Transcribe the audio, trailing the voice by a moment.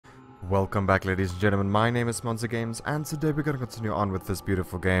Welcome back, ladies and gentlemen. My name is Monster Games, and today we're gonna continue on with this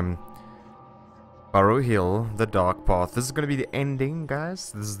beautiful game, Barrow Hill: The Dark Path. This is gonna be the ending,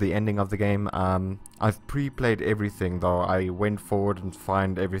 guys. This is the ending of the game. I've pre-played everything, though. I went forward and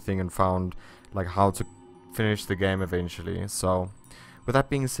find everything and found like how to finish the game eventually. So, with that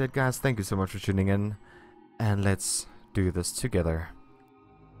being said, guys, thank you so much for tuning in, and let's do this together.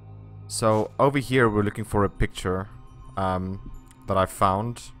 So over here, we're looking for a picture that I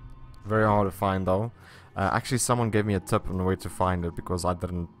found. Very hard to find though. Actually, someone gave me a tip on the way to find it because I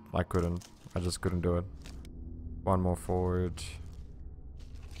just couldn't do it. One more forward.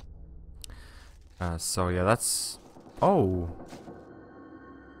 So yeah, that's... Oh!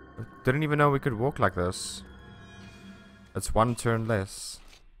 Didn't even know we could walk like this. It's one turn less.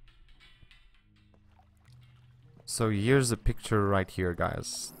 So here's a picture right here,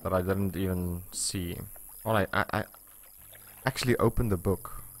 guys, that I didn't even see. Well, I actually opened the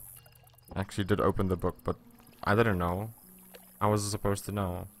book. Actually did open the book, but I didn't know. I was supposed to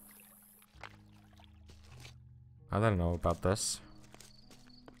know. I didn't know about this.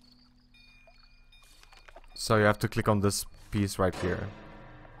 So you have to click on this piece right here.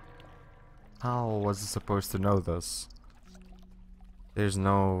 How was I supposed to know this? There's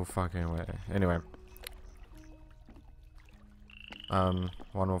no fucking way. Anyway. One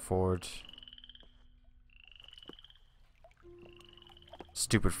more forward.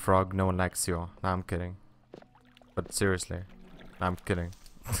 Stupid frog, no one likes you. Nah, I'm kidding. But seriously. Nah, I'm kidding.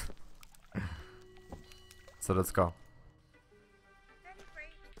 So let's go.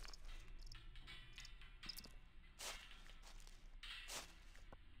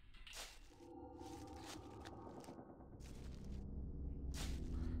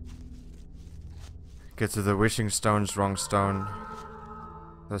 Get to the wishing stones, wrong stone.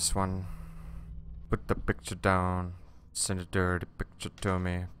 This one. Put the picture down. Send a dirty picture to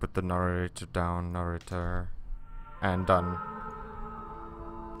me. Put the narrator down, narrator. And done.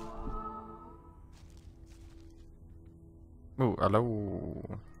 Ooh,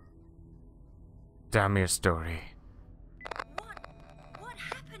 hello. Tell me a story. What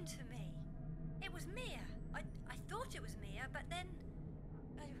happened to me? It was Mia. I thought it was Mia, but then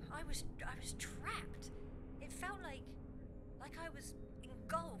I was trapped. It felt like I was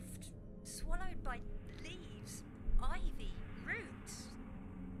engulfed, swallowed by leaves, ivy, roots.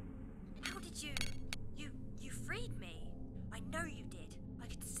 How did you freed me? I know you did. I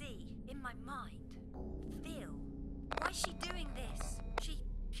could see in my mind, feel. Why is she doing this?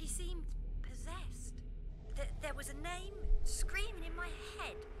 She seemed possessed. There was a name screaming in my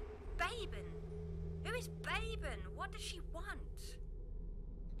head. Baben. Who is Baben? What does she want?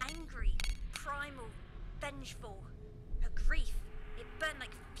 Angry, primal, vengeful. Her grief, it burned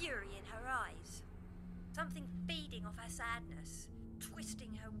like fury in her eyes. Something feeding off her sadness,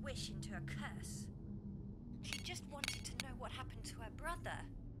 twisting her wish into a curse. She just wanted to know what happened to her brother.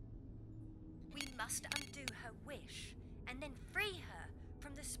 We must undo her wish, and then free her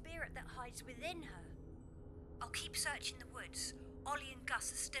from the spirit that hides within her. I'll keep searching the woods. Ollie and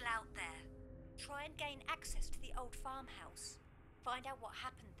Gus are still out there. Try and gain access to the old farmhouse. Find out what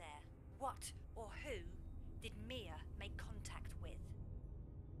happened there. What or who did Mia make contact with?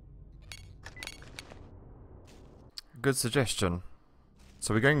 Good suggestion.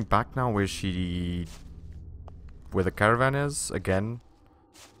 So we're going back now where the caravan is again.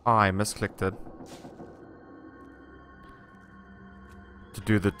 Oh, I misclicked it. To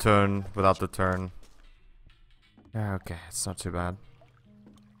do the turn without the turn. Yeah, okay, it's not too bad.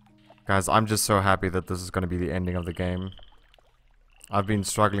 Guys, I'm just so happy that this is going to be the ending of the game. I've been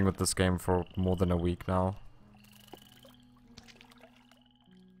struggling with this game for more than a week now.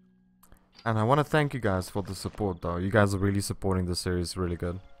 And I want to thank you guys for the support, though. You guys are really supporting the series really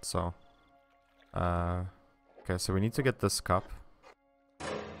good. So, okay, so we need to get this cup.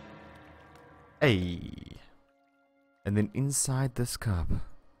 Hey! And then inside this cup,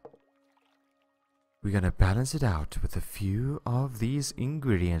 we're gonna balance it out with a few of these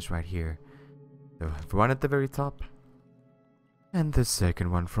ingredients right here. The one at the very top, and the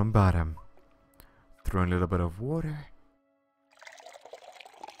second one from bottom. Throw in a little bit of water.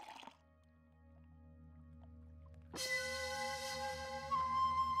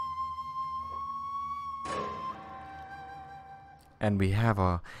 And we have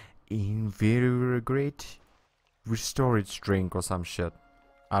a very great storage drink or some shit.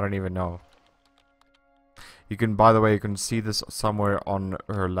 I don't even know. You can, by the way, you can see this somewhere on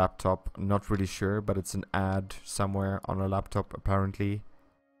her laptop. Not really sure, but it's an ad somewhere on her laptop apparently.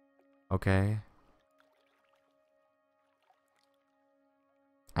 Okay.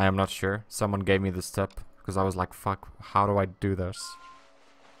 I am not sure. Someone gave me this tip because I was like, fuck, how do I do this?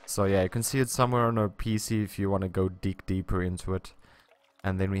 So yeah, you can see it somewhere on our PC if you want to go dig deeper into it.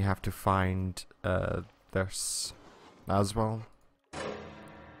 And then we have to find this as well.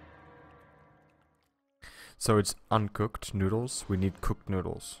 So it's uncooked noodles. We need cooked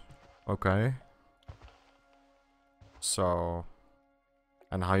noodles. Okay. So,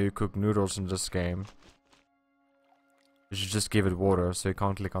 and how you cook noodles in this game. You should just give it water, so you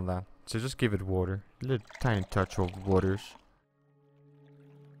can't click on that. So just give it water. A little tiny touch of waters.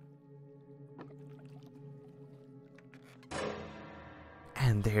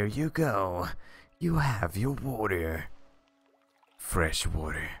 And there you go. You have your water. Fresh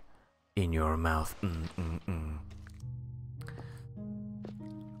water in your mouth.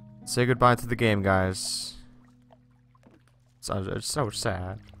 Say goodbye to the game, guys. It's so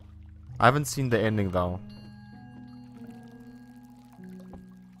sad. I haven't seen the ending though.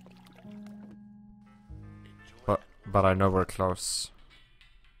 But I know we're close.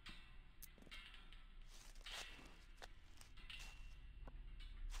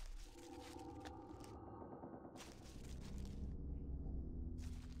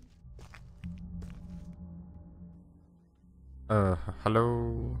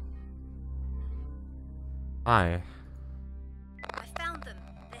 Hello? Hi. I found them.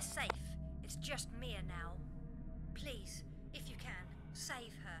 They're safe. It's just Mia now. Please, if you can,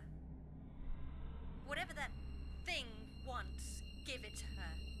 save her. Whatever that thing wants, give it to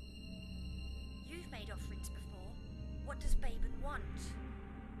her. You've made offerings before. What does Baben want?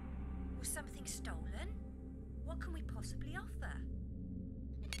 Was something stolen? What can we possibly offer?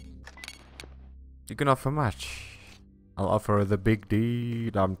 You can offer much. I'll offer the big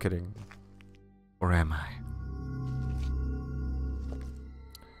deed. I'm kidding. Or am I?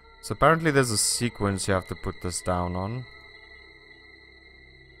 So apparently there's a sequence you have to put this down on.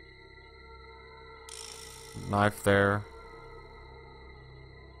 Knife there.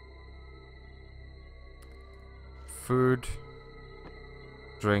 Food.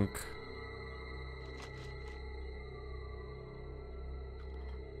 Drink.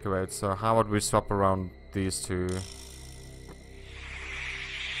 Okay, wait, so how would we swap around these two?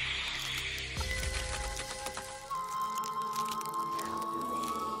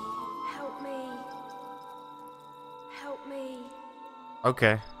 Help me. Help me.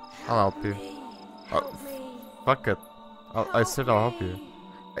 Okay, I'll help you. Oh, fuck it. I said I'll help you.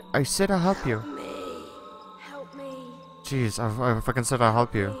 I said I'll help you. Help me. Jeez, I fucking said I'll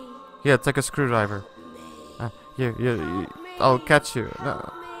help you. Here, take a screwdriver. Here, I'll catch you.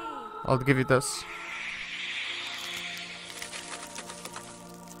 No, I'll give you this.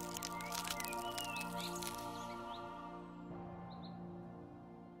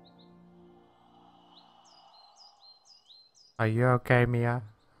 Are you okay, Mia?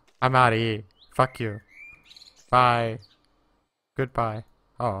 I'm out of here. Fuck you. Bye. Goodbye.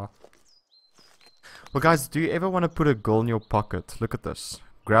 Oh. Well, guys, do you ever want to put a goal in your pocket? Look at this.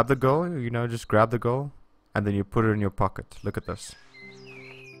 Grab the goal, you know, just grab the goal. And then you put it in your pocket. Look at this.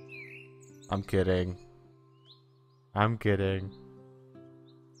 I'm kidding. I'm kidding.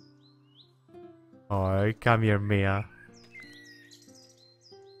 Oh, come here, Mia.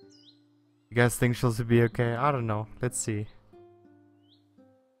 You guys think she'll be okay? I don't know. Let's see.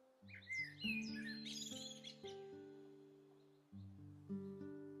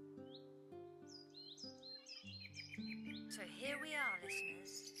 So here we are,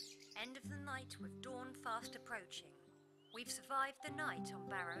 listeners. End of the night with dawn fast approaching. We've survived the night on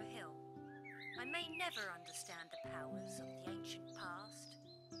Barrow Hill. I may never understand the powers of the ancient past,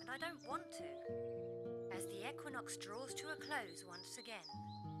 and I don't want to. As the equinox draws to a close once again,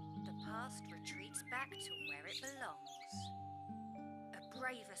 the past retreats back to where it belongs. A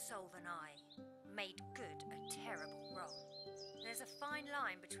braver soul than I made good a terrible wrong. There's a fine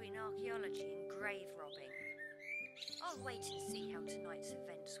line between archaeology and grave robbing. I'll wait and see how tonight's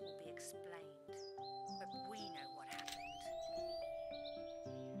events will be explained, but we know what happened.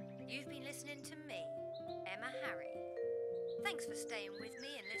 You've been listening to me, Emma Harry. Thanks for staying with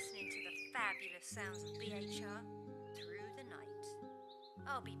me and listening to the fabulous sounds of BHR through the night.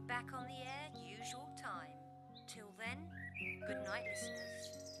 I'll be back on the air usual time. Till then, good night,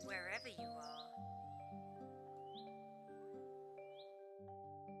 listeners, wherever you are.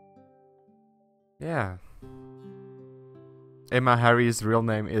 Yeah. Emma Harry's real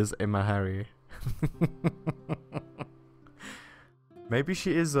name is Emma Harry. Maybe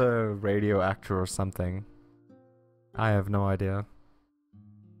she is a radio actor or something. I have no idea.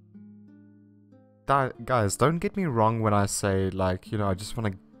 Guys, don't get me wrong when I say, like, you know, I just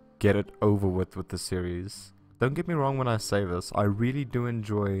want to get it over with the series. Don't get me wrong when I say this. I really do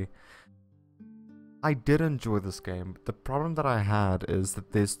enjoy I did enjoy this game. The problem that I had is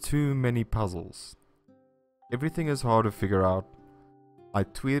that there's too many puzzles. Everything is hard to figure out. I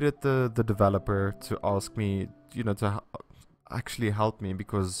tweeted the developer to ask me, you know, to actually help me,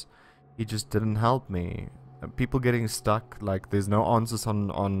 because he just didn't help me. People getting stuck, like there's no answers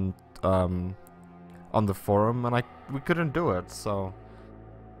on the forum, and we couldn't do it. So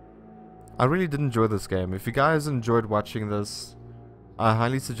I really did enjoy this game. If you guys enjoyed watching this, I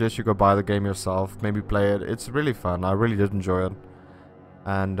highly suggest you go buy the game yourself, maybe play it. It's really fun. I really did enjoy it.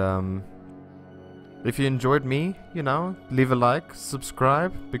 And if you enjoyed me, you know, leave a like,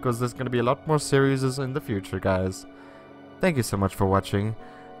 subscribe, because there's going to be a lot more series in the future, guys. Thank you so much for watching,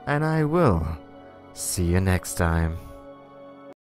 and I will see you next time.